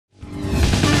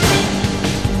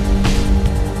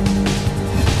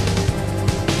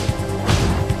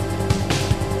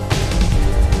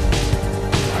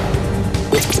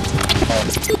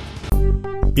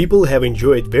People have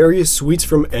enjoyed various sweets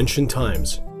from ancient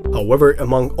times. However,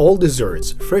 among all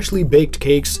desserts, freshly baked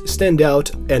cakes stand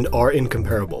out and are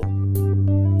incomparable.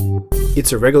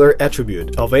 It's a regular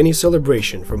attribute of any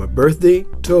celebration, from a birthday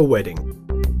to a wedding.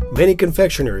 Many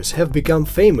confectioners have become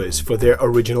famous for their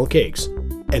original cakes,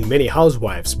 and many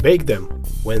housewives bake them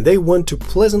when they want to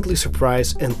pleasantly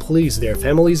surprise and please their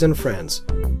families and friends.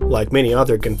 Like many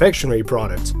other confectionery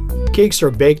products, cakes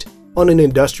are baked on an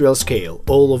industrial scale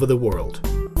all over the world.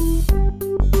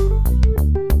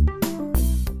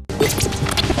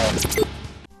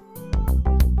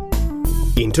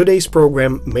 In today's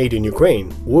program, Made in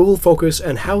Ukraine, we will focus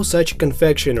on how such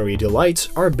confectionery delights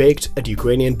are baked at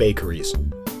Ukrainian bakeries.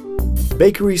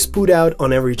 Bakeries put out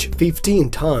on average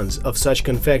 15 tons of such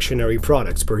confectionery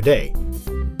products per day.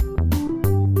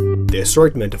 The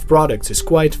assortment of products is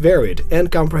quite varied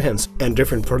and comprehensive, and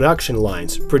different production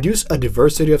lines produce a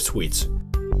diversity of sweets.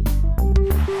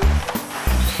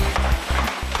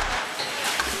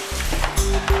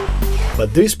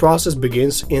 But this process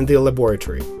begins in the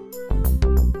laboratory.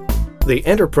 The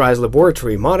enterprise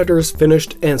laboratory monitors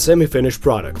finished and semi-finished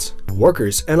products.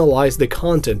 Workers analyze the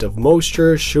content of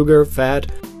moisture, sugar, fat,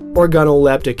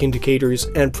 organoleptic indicators,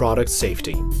 and product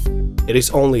safety. It is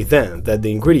only then that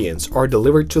the ingredients are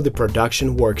delivered to the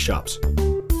production workshops.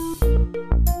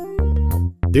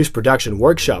 This production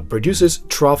workshop produces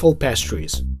truffle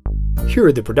pastries.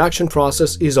 Here the production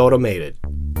process is automated.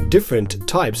 Different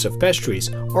types of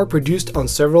pastries are produced on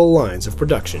several lines of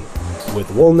production, with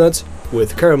walnuts,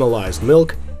 with caramelized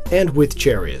milk, and with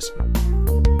cherries.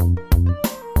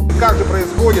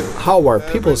 How are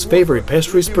people's favorite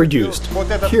pastries produced?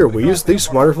 Here we use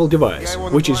this wonderful device,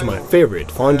 which is my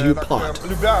favorite fondue pot.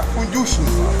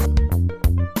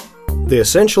 The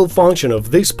essential function of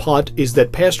this pot is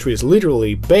that pastries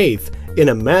literally bathe in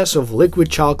a mass of liquid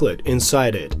chocolate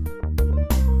inside it.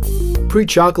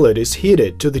 Pre-chocolate is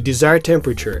heated to the desired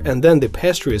temperature, and then the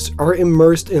pastries are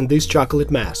immersed in this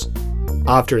chocolate mass.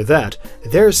 After that,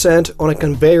 they're sent on a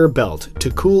conveyor belt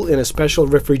to cool in a special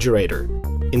refrigerator.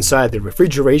 Inside the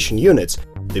refrigeration units,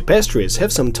 the pastries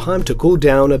have some time to cool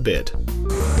down a bit.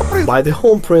 By the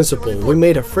home principle, we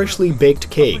made a freshly baked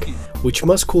cake, which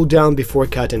must cool down before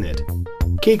cutting it.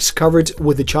 Cakes covered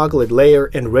with the chocolate layer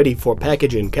and ready for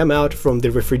packaging come out from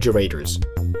the refrigerators.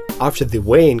 After the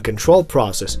weighing control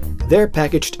process, they're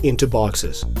packaged into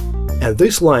boxes. And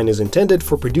this line is intended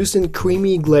for producing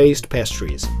creamy glazed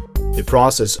pastries. The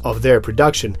process of their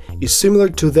production is similar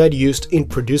to that used in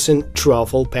producing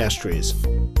truffle pastries.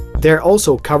 They're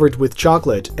also covered with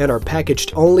chocolate and are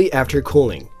packaged only after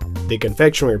cooling. The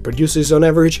confectionery produces on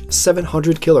average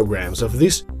 700 kilograms of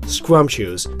these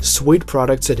scrumptious, sweet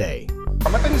products a day.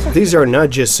 These are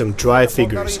not just some dry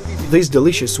figures. These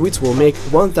delicious sweets will make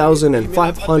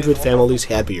 1,500 families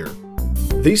happier.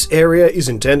 This area is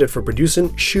intended for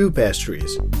producing choux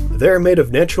pastries. They're made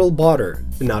of natural butter,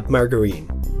 not margarine,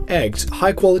 eggs,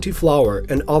 high-quality flour,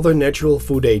 and other natural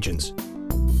food agents.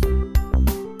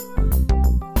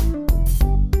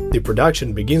 The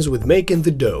production begins with making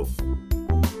the dough.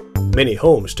 Many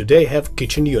homes today have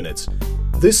kitchen units.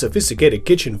 This sophisticated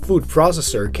kitchen food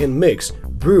processor can mix,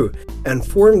 brew, and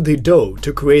form the dough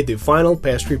to create the final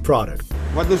pastry product.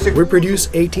 We produce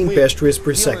 18 pastries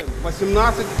per second.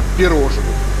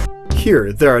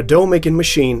 Here, there are a dough-making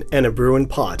machine and a brewing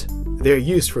pot. They are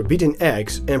used for beating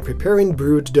eggs and preparing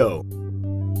brewed dough.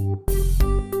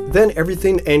 Then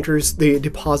everything enters the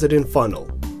depositing funnel.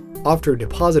 After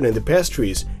depositing the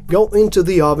pastries, go into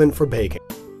the oven for baking.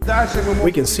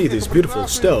 We can see this beautiful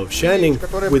stove shining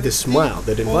with a smile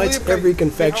that invites every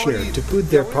confectioner to put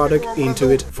their product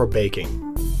into it for baking.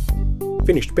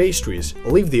 Finished pastries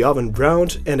leave the oven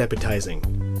browned and appetizing.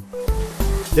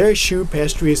 They're choux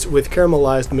pastries with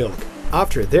caramelized milk.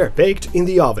 After they're baked in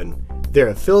the oven,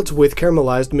 they're filled with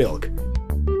caramelized milk.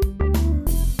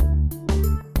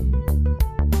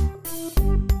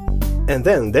 And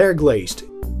then they're glazed.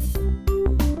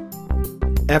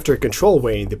 After control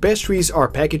weighing, the pastries are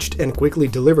packaged and quickly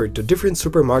delivered to different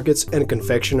supermarkets and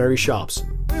confectionery shops.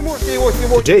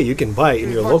 Today you can buy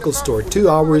in your local store 2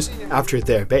 hours after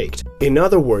they're baked. In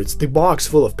other words, the box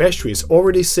full of pastries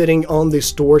already sitting on the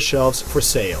store shelves for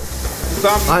sale.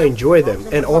 I enjoy them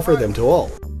and offer them to all.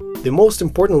 The most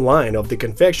important line of the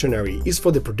confectionery is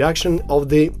for the production of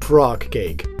the Prague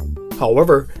cake.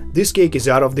 However, this cake is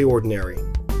out of the ordinary.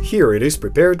 Here it is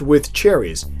prepared with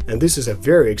cherries, and this is a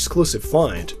very exclusive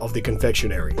find of the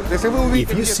confectionery.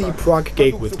 If you see Prague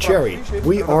cake with cherry,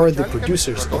 we are the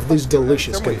producers of this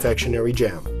delicious confectionery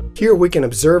jam. Here we can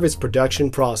observe its production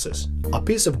process. A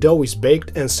piece of dough is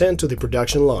baked and sent to the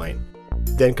production line.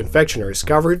 Then confectioner is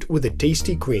covered with a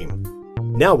tasty cream.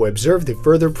 Now we observe the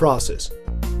further process.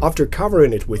 After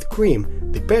covering it with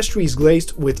cream, the pastry is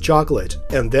glazed with chocolate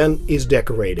and then is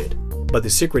decorated. But the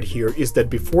secret here is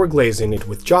that before glazing it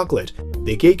with chocolate,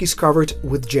 the cake is covered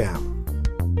with jam.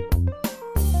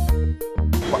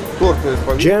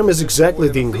 Jam is exactly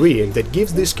the ingredient that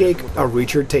gives this cake a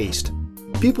richer taste.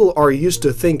 People are used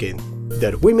to thinking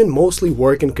that women mostly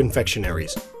work in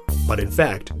confectionaries. But in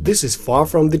fact, this is far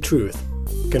from the truth.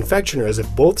 Confectioners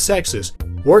of both sexes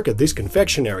work at this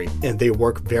confectionery and they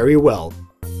work very well.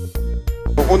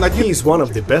 He is one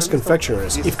of the best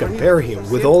confectioners if compare him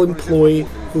with all employees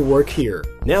who work here.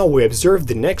 Now we observe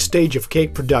the next stage of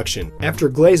cake production. After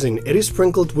glazing, it is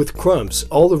sprinkled with crumbs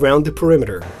all around the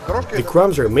perimeter. The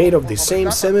crumbs are made of the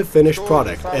same semi-finished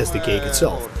product as the cake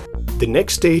itself. The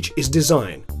next stage is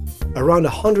design. Around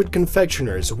 100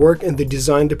 confectioners work in the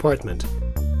design department.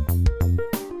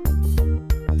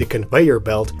 The conveyor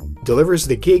belt delivers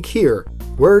the cake here,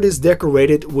 where it is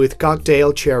decorated with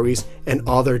cocktail cherries and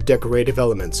other decorative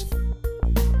elements.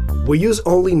 We use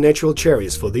only natural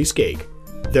cherries for this cake.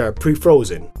 They are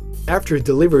pre-frozen. After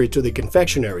delivery to the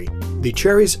confectionery, the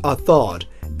cherries are thawed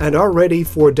and are ready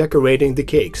for decorating the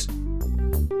cakes.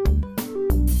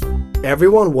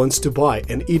 Everyone wants to buy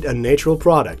and eat a natural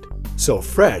product, so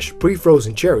fresh,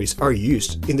 pre-frozen cherries are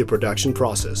used in the production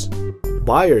process.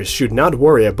 Buyers should not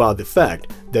worry about the fact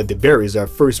that the berries are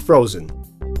first frozen.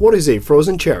 What is a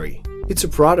frozen cherry? It's a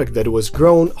product that was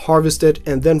grown, harvested,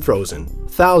 and then frozen.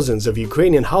 Thousands of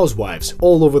Ukrainian housewives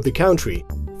all over the country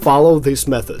follow this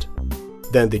method.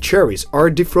 Then the cherries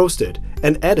are defrosted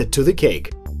and added to the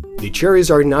cake. The cherries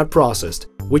are not processed,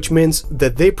 which means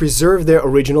that they preserve their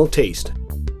original taste.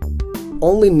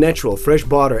 Only natural fresh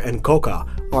butter and cocoa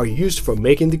are used for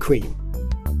making the cream.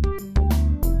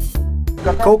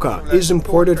 Cocoa is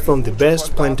imported from the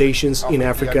best plantations in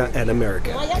Africa and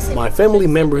America. My family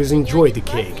members enjoy the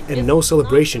cake, and no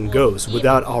celebration goes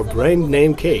without our brand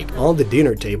name cake on the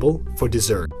dinner table for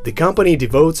dessert. The company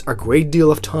devotes a great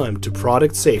deal of time to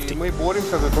product safety.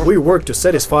 We work to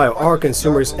satisfy our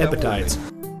consumers' appetites.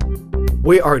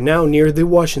 We are now near the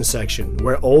washing section,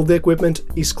 where all the equipment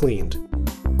is cleaned.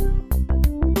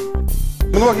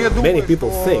 Many people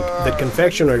think that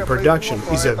confectionery production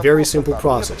is a very simple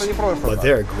process, but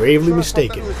they are gravely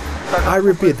mistaken. I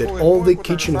repeat that all the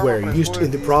kitchenware used in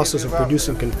the process of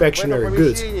producing confectionery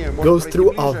goods goes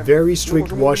through a very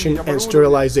strict washing and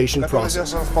sterilization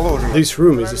process. This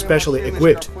room is especially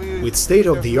equipped with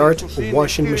state-of-the-art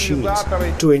washing machines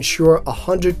to ensure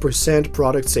 100%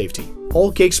 product safety. All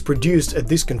cakes produced at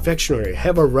this confectionery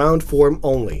have a round form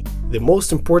only. The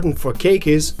most important for cake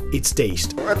is its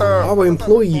taste. Our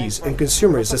employees and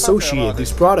consumers associate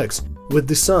these products with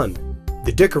the sun.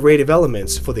 The decorative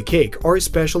elements for the cake are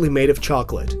especially made of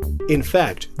chocolate. In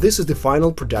fact, this is the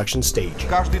final production stage.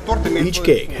 Each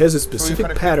cake has a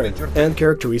specific pattern and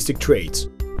characteristic traits.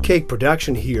 Cake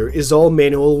production here is all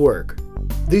manual work.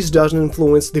 This doesn't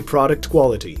influence the product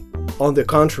quality. On the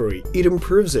contrary, it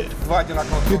improves it.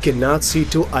 You cannot see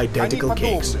two identical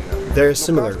cakes. They are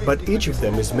similar, but each of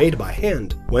them is made by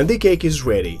hand. When the cake is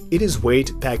ready, it is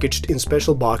weighed, packaged in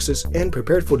special boxes, and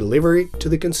prepared for delivery to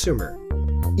the consumer.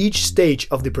 Each stage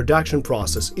of the production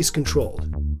process is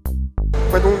controlled.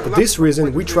 For this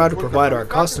reason, we try to provide our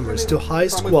customers the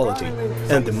highest quality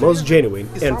and the most genuine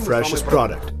and freshest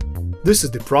product. This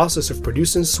is the process of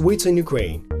producing sweets in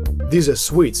Ukraine. These are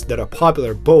sweets that are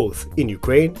popular both in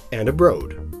Ukraine and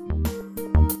abroad.